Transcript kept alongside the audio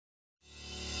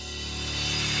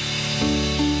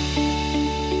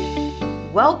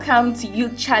Welcome to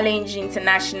Youth Challenge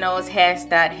International's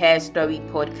HerStart Her Story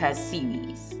podcast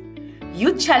series.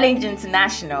 Youth Challenge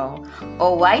International,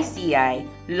 or YCI,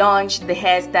 launched the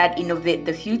HerStart Innovate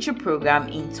the Future program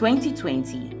in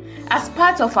 2020 as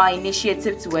part of our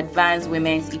initiative to advance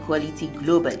women's equality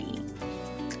globally.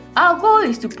 Our goal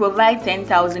is to provide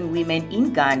 10,000 women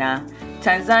in Ghana,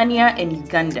 Tanzania, and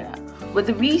Uganda with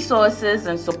the resources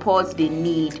and supports they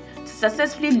need to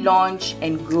successfully launch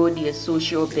and grow their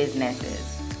social businesses.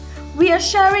 We are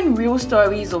sharing real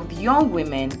stories of young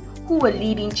women who are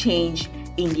leading change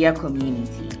in their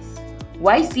communities.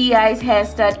 YCI's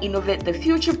HerStart Innovate the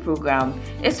Future program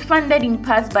is funded in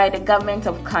part by the Government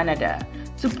of Canada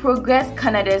to progress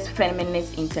Canada's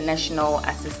Feminist International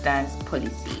Assistance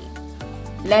Policy.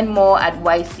 Learn more at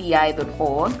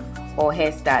yci.org or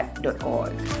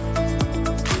herstart.org.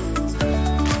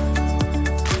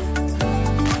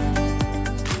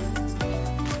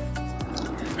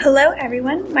 Hello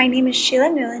everyone, my name is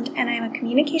Sheilagh Newland and I am a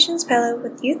Communications Fellow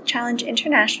with Youth Challenge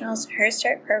International's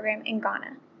HerStart program in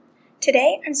Ghana.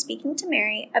 Today I'm speaking to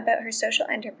Mary about her social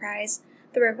enterprise,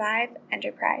 the Revive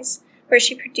Enterprise, where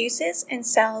she produces and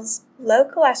sells low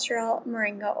cholesterol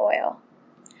Moringa oil.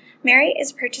 Mary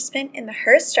is a participant in the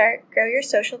HerStart Grow Your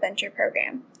Social Venture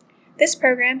program. This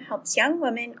program helps young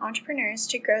women entrepreneurs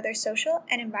to grow their social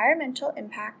and environmental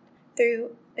impact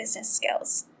through business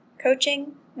skills,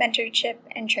 coaching, mentorship,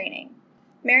 and training.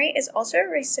 Mary is also a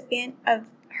recipient of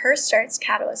HerStart's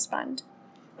Catalyst Fund.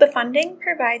 The funding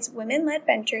provides women-led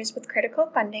ventures with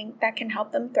critical funding that can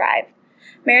help them thrive.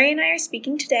 Mary and I are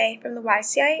speaking today from the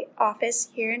YCI office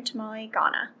here in Tamale,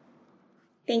 Ghana.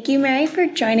 Thank you, Mary, for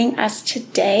joining us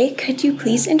today. Could you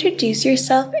please introduce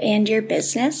yourself and your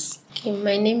business? Okay,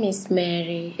 my name is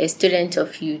Mary, a student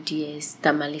of UDS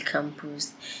Tamale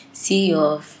campus, CEO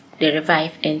of the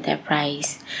Revive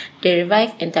Enterprise. The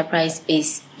Revive Enterprise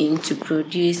is into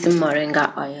producing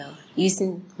Moringa oil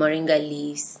using Moringa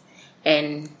leaves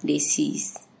and the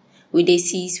seeds. With the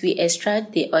seeds, we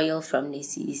extract the oil from the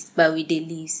seeds, but with the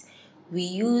leaves, we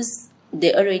use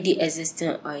the already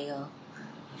existing oil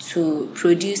to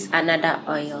produce another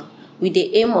oil with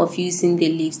the aim of using the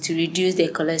leaves to reduce the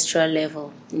cholesterol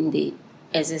level in the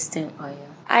existing oil.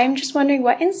 I'm just wondering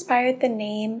what inspired the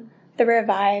name The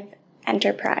Revive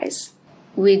Enterprise.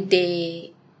 With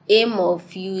the aim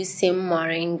of using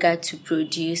Moringa to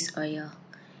produce oil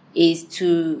is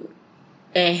to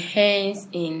enhance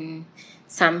in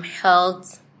some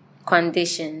health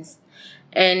conditions,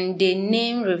 and the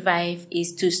name Revive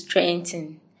is to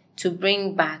strengthen, to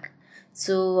bring back.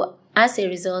 So as a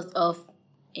result of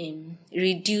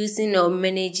reducing or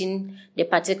managing the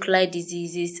particular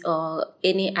diseases or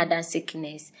any other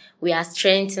sickness, we are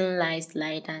strengthening lives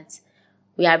like that.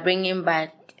 We are bringing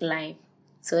back life.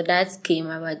 So that came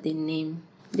about the name,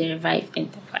 the Revive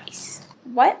Enterprise.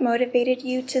 What motivated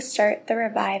you to start the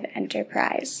Revive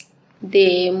Enterprise?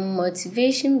 The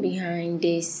motivation behind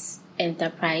this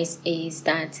enterprise is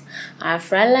that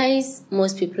I've realized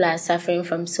most people are suffering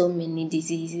from so many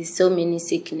diseases, so many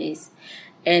sickness,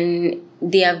 and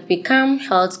they have become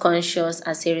health conscious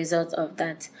as a result of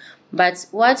that. But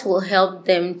what will help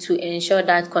them to ensure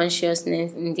that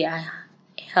consciousness in their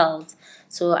health?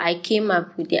 So I came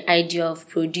up with the idea of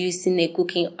producing a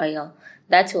cooking oil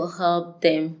that will help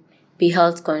them be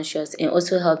health conscious and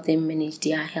also help them manage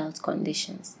their health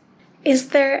conditions. Is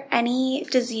there any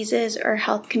diseases or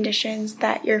health conditions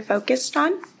that you're focused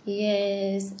on?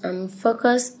 Yes, I'm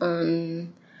focused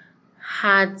on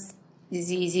heart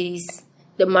diseases.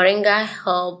 The Moringa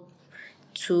help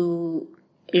to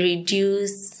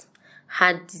reduce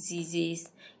heart diseases.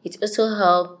 It also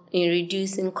helps in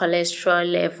reducing cholesterol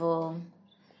level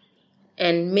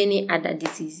and many other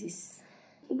diseases.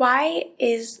 Why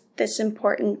is this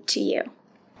important to you?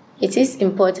 It is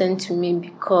important to me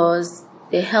because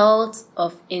the health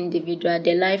of individual,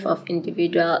 the life of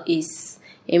individual is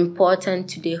important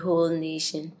to the whole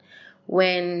nation.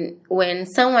 When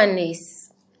someone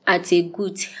is at a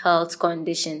good health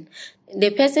condition, the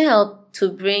person helps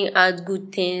to bring out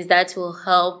good things that will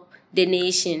help the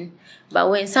nation.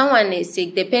 But when someone is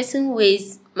sick, the person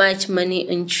wastes much money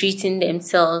in treating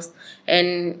themselves,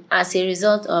 and as a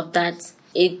result of that,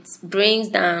 it brings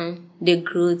down the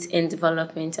growth and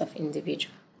development of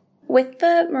individuals. With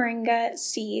the Moringa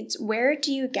seeds, where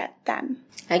do you get them?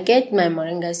 I get my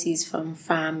Moringa seeds from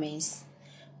farmers.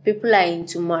 People are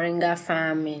into Moringa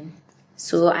farming,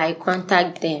 so I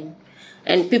contact them.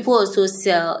 And people also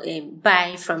sell,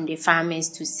 buy from the farmers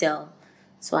to sell.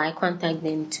 So I contact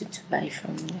them to buy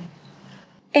from them.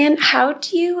 And how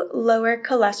do you lower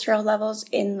cholesterol levels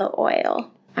in the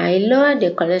oil? I lower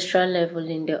the cholesterol level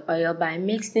in the oil by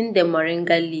mixing the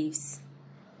Moringa leaves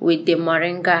with the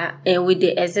moringa and with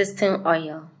the existing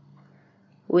oil.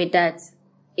 With that,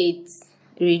 it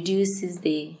reduces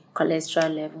the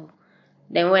cholesterol level.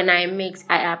 Then when I mix,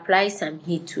 I apply some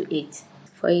heat to it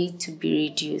for it to be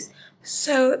reduced.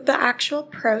 So the actual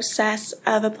process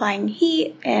of applying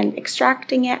heat and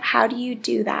extracting it, how do you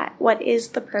do that? What is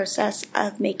the process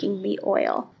of making the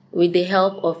oil? With the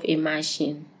help of a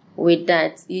machine. With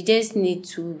that, you just need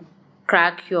to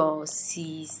crack your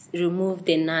seeds, remove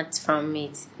the nuts from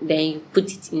it, then you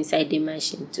put it inside the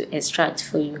machine to extract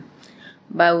for you.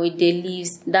 But with the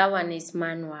leaves, that one is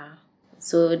manual.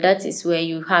 So that is where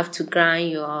you have to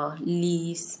grind your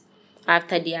leaves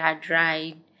after they are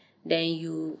dried. Then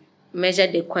you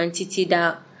measure the quantity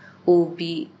that will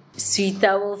be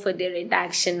suitable for the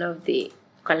reduction of the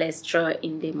cholesterol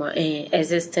in the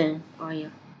existing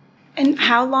oil. And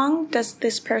how long does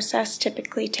this process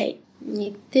typically take?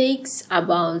 It takes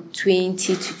about 20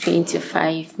 to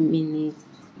 25 minutes.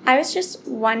 I was just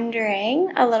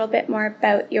wondering a little bit more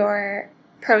about your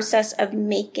process of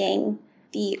making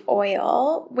the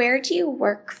oil. Where do you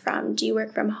work from? Do you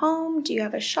work from home? Do you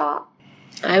have a shop?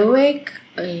 I work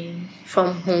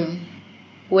from home,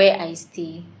 where I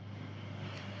stay.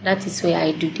 That is where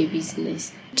I do the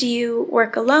business. Do you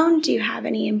work alone? Do you have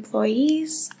any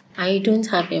employees? I don't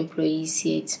have employees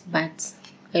yet, but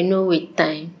I know with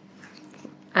time,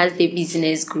 as the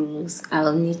business grows,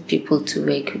 I'll need people to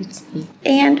work with me.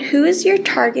 And who is your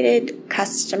targeted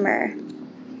customer?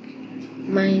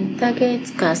 My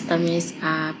target customers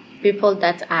are people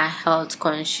that are health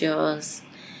conscious,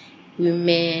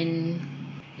 women,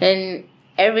 and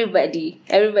everybody.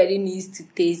 Everybody needs to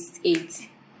taste it.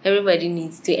 Everybody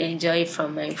needs to enjoy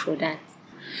from my product.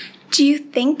 Do you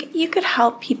think you could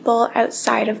help people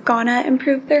outside of Ghana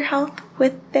improve their health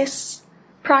with this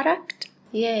product?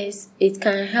 Yes, it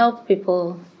can help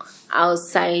people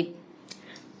outside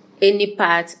any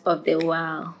part of the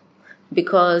world,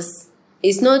 because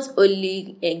it's not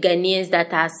only Ghanaians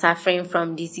that are suffering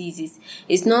from diseases.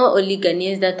 It's not only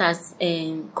Ghanaians that are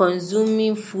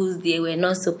consuming foods they were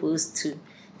not supposed to.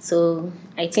 So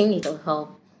I think it will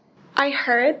help. I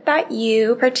heard that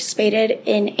you participated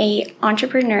in a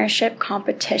entrepreneurship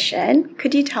competition.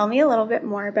 Could you tell me a little bit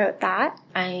more about that?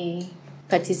 I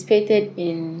participated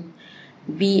in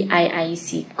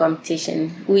BIIC competition,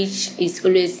 which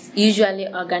is usually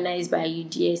organized by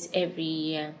UDS every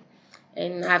year.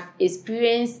 And I've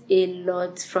experienced a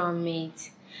lot from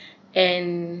it.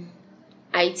 And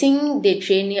I think the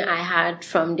training I had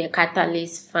from the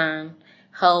Catalyst Fund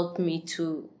helped me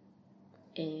to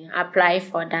apply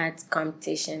for that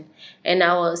competition. And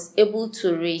I was able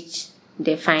to reach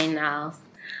the finals.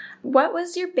 What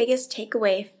was your biggest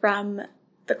takeaway from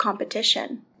the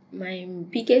competition? My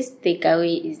biggest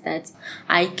takeaway is that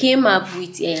I came up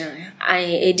with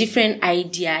a different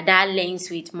idea that links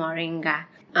with Moringa.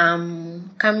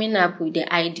 I'm coming up with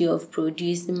the idea of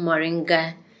producing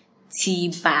Moringa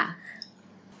tea bag.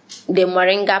 The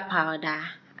Moringa powder,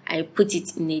 I put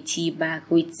it in a tea bag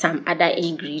with some other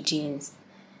ingredients.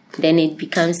 Then it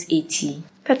becomes a tea.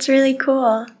 That's really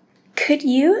cool. Could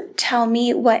you tell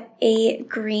me what a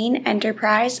green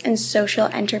enterprise and social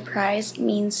enterprise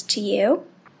means to you?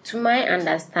 To my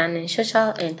understanding,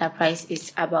 social enterprise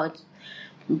is about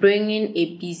bringing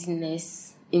a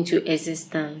business into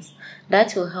existence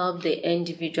that will help the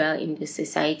individual in the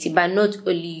society, but not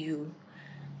only you,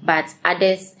 but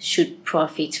others should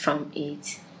profit from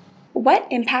it. What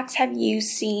impacts have you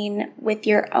seen with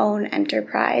your own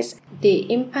enterprise?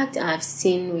 The impact I've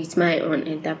seen with my own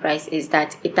enterprise is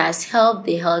that it has helped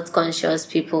the health conscious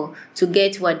people to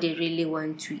get what they really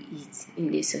want to eat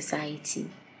in the society,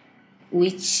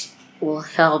 which will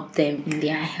help them in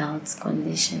their health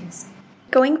conditions.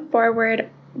 Going forward,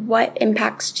 what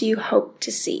impacts do you hope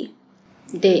to see?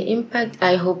 The impact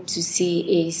I hope to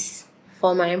see is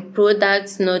for my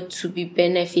products not to be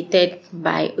benefited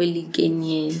by only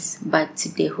Ghanaians, but to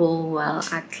the whole world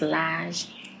at large.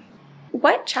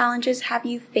 What challenges have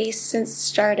you faced since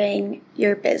starting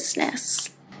your business?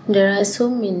 There are so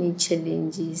many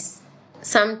challenges.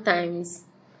 Sometimes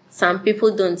some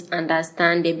people don't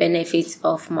understand the benefits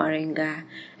of Moringa,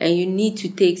 and you need to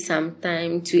take some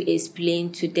time to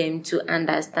explain to them to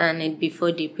understand it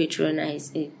before they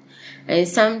patronize it. And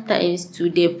sometimes too,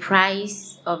 the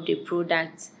price of the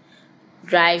product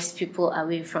drives people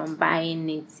away from buying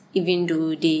it, even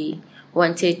though they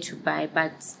wanted to buy,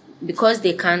 but because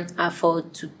they can't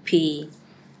afford to pay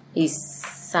is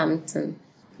something.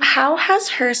 How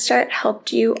has HerStart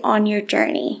helped you on your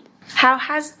journey? How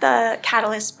has the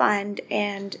Catalyst Fund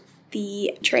and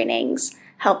the trainings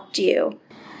helped you?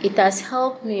 It has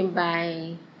helped me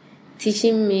by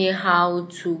teaching me how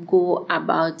to go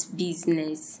about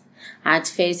business. At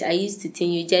first, I used to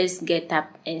think you just get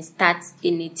up and start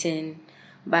anything.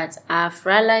 But I've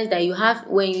realized that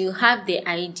when you have the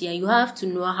idea, you have to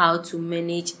know how to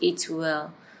manage it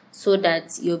well so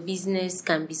that your business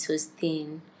can be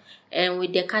sustained. And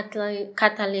with the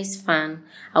Catalyst Fund,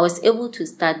 I was able to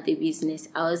start the business.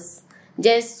 I was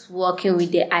just working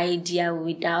with the idea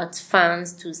without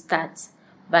funds to start.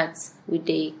 But with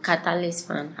the Catalyst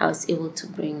Fund, I was able to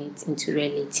bring it into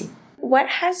reality. What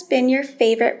has been your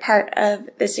favorite part of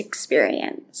this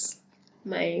experience?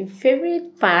 My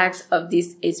favorite part of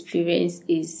this experience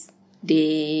is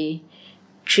the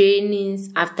trainings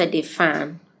after the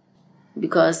fund,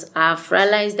 because I've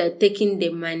realized that taking the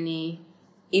money,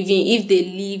 even if they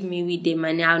leave me with the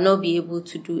money, I'll not be able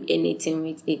to do anything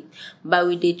with it. But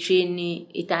with the training,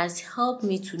 it has helped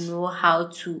me to know how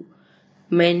to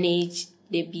manage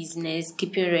the business,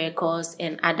 keeping records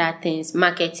and other things,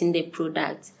 marketing the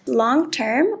product. Long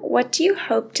term, what do you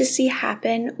hope to see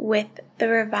happen with the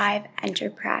Revive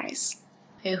Enterprise?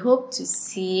 I hope to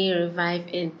see Revive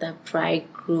Enterprise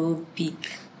grow big,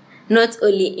 not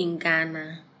only in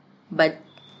Ghana, but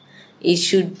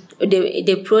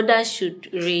the product should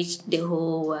reach the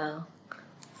whole world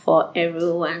for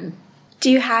everyone.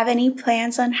 Do you have any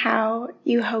plans on how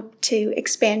you hope to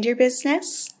expand your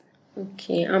business?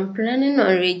 Okay, I'm planning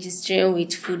on registering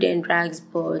with Food and Drugs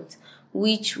Board,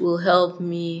 which will help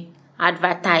me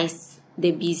advertise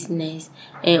the business,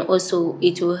 and also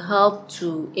it will help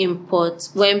to import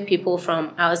when people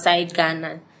from outside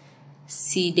Ghana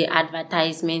see the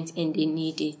advertisement and they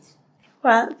need it.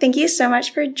 Well, thank you so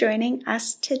much for joining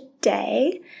us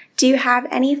today. Do you have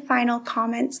any final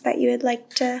comments that you would like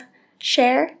to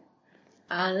share?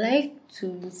 I'd like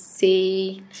to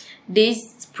say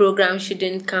this program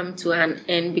shouldn't come to an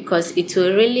end, because it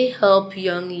will really help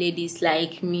young ladies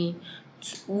like me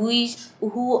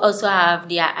who also have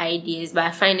their ideas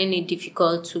but finding it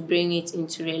difficult to bring it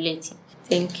into reality.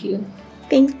 Thank you.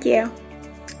 Thank you.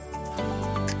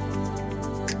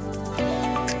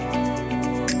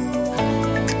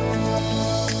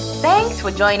 Thanks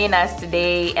for joining us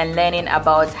today and learning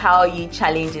about how Youth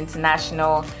Challenge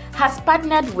International has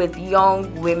partnered with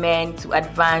young women to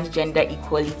advance gender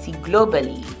equality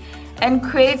globally and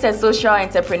create a social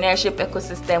entrepreneurship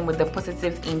ecosystem with a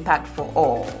positive impact for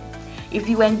all. If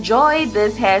you enjoyed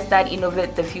this HerStart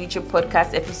Innovate the Future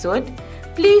podcast episode,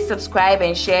 please subscribe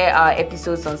and share our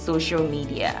episodes on social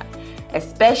media. A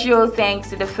special thanks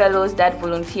to the fellows that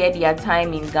volunteered their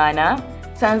time in Ghana,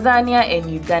 Tanzania,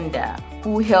 and Uganda,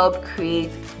 who helped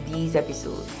create these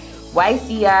episodes.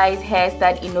 YCI's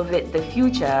HerStart Innovate the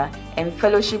Future and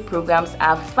fellowship programs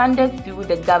are funded through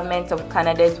the Government of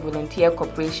Canada's Volunteer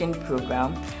Cooperation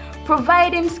Program,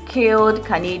 providing skilled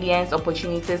Canadians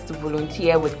opportunities to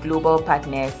volunteer with global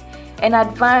partners and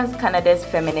advance Canada's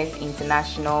Feminist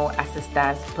International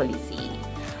Assistance Policy.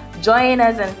 Join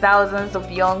us and thousands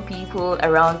of young people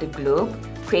around the globe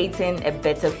creating a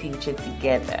better future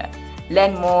together.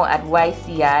 Learn more at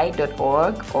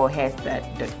yci.org or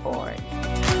herstart.org.